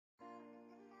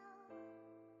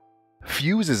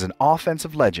Fuse is an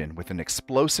offensive legend with an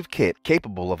explosive kit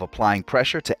capable of applying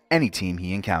pressure to any team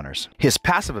he encounters. His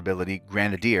passive ability,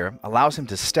 Grenadier, allows him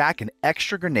to stack an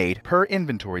extra grenade per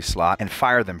inventory slot and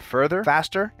fire them further,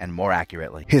 faster, and more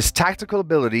accurately. His tactical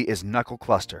ability is Knuckle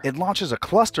Cluster. It launches a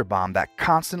cluster bomb that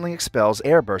constantly expels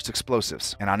airburst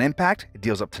explosives, and on impact, it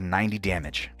deals up to 90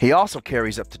 damage. He also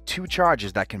carries up to 2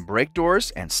 charges that can break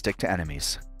doors and stick to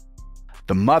enemies.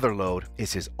 The Mother Load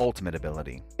is his ultimate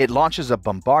ability. It launches a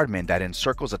bombardment that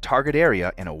encircles a target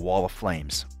area in a wall of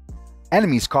flames.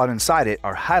 Enemies caught inside it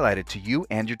are highlighted to you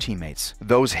and your teammates.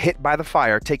 Those hit by the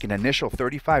fire take an initial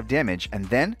 35 damage and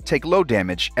then take low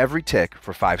damage every tick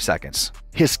for 5 seconds.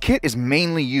 His kit is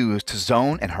mainly used to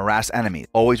zone and harass enemies.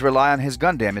 Always rely on his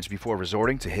gun damage before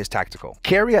resorting to his tactical.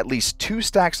 Carry at least 2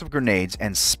 stacks of grenades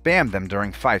and spam them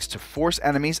during fights to force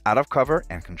enemies out of cover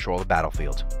and control the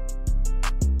battlefield.